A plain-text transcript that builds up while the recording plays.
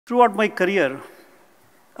Throughout my career,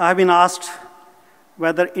 I have been asked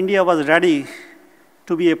whether India was ready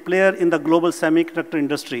to be a player in the global semiconductor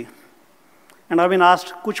industry. And I've been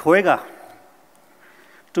asked, kuch hoega?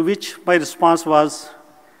 To which my response was,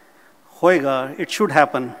 hoega, it should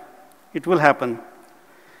happen, it will happen.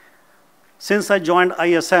 Since I joined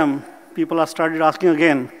ISM, people have started asking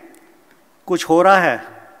again, kuch ho raha hai?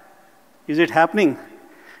 Is it happening?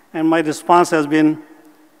 And my response has been,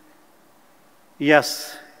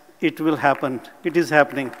 yes, it will happen. It is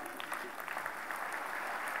happening.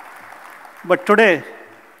 But today,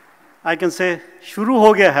 I can say, shuru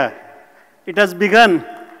ho gaya hai. It has begun.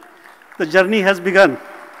 The journey has begun.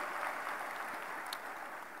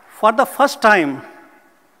 For the first time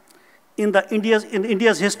in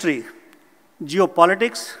India's history,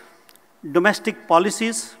 geopolitics, domestic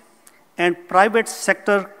policies, and private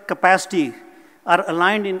sector capacity are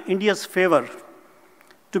aligned in India's favor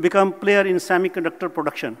to become player in semiconductor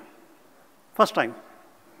production. First time.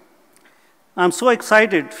 I'm so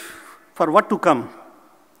excited for what to come.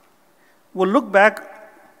 We'll look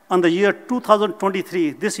back on the year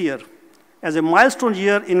 2023, this year, as a milestone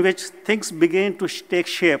year in which things began to take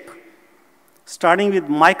shape, starting with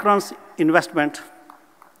Micron's investment.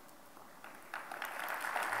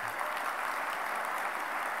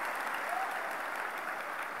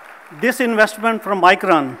 This investment from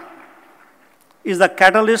Micron is the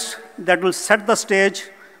catalyst that will set the stage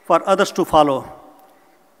for others to follow.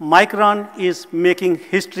 Micron is making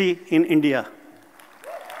history in India.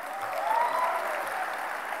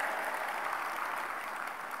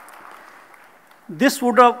 This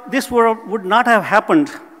would not have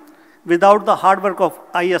happened without the hard work of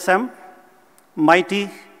ISM, MIT,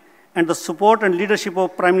 and the support and leadership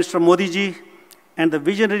of Prime Minister Modi ji and the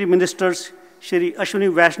visionary ministers Shri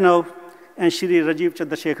Ashwini Vaishnav and Shri Rajiv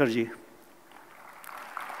Chandrasekhar ji.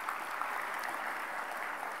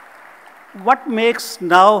 What makes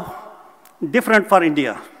now different for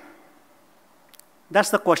India? That's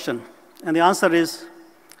the question. And the answer is,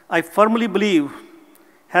 I firmly believe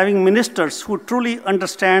having ministers who truly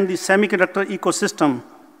understand the semiconductor ecosystem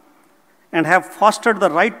and have fostered the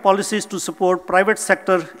right policies to support private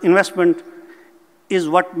sector investment is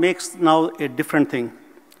what makes now a different thing.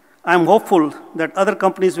 I'm hopeful that other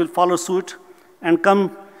companies will follow suit and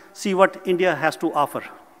come see what India has to offer.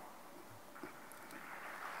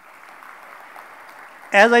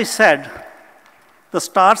 As I said, the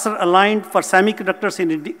stars are aligned for semiconductors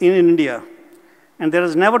in India, and there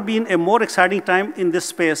has never been a more exciting time in this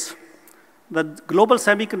space. The global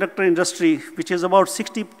semiconductor industry, which is about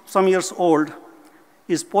 60-some years old,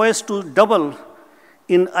 is poised to double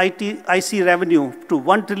in IC revenue to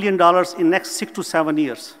 $1 trillion in next 6 to 7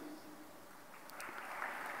 years.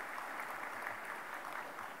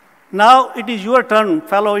 Now it is your turn,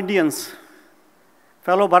 fellow Indians,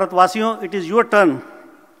 fellow Bharatvasiyon, it is your turn.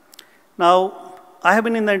 Now, I have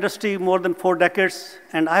been in the industry more than 4 decades,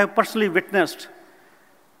 and I have personally witnessed.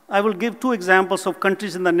 I will give 2 examples of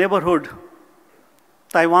countries in the neighborhood,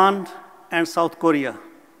 Taiwan and South Korea.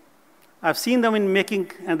 I've seen them in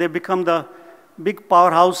making, and they become the big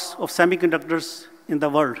powerhouse of semiconductors in the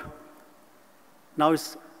world. Now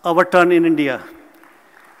it's our turn in India.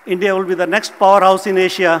 India will be the next powerhouse in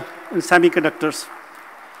Asia in semiconductors.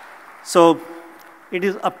 So it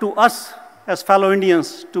is up to us as fellow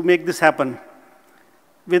Indians to make this happen.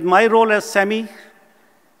 With my role as SEMI,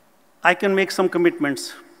 I can make some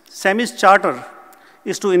commitments. SEMI's charter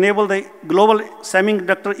is to enable the global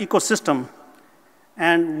semiconductor ecosystem,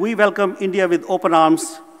 and we welcome India with open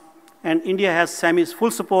arms, and India has SEMI's full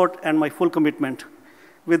support and my full commitment.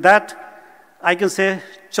 With that, I can say,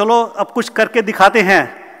 chalo, ab kuch karke dikhate hain.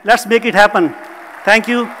 Let's make it happen. Thank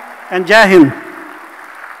you, and Jai Hind.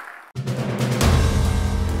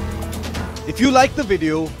 If you like the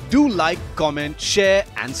video, do like, comment, share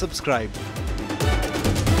and subscribe.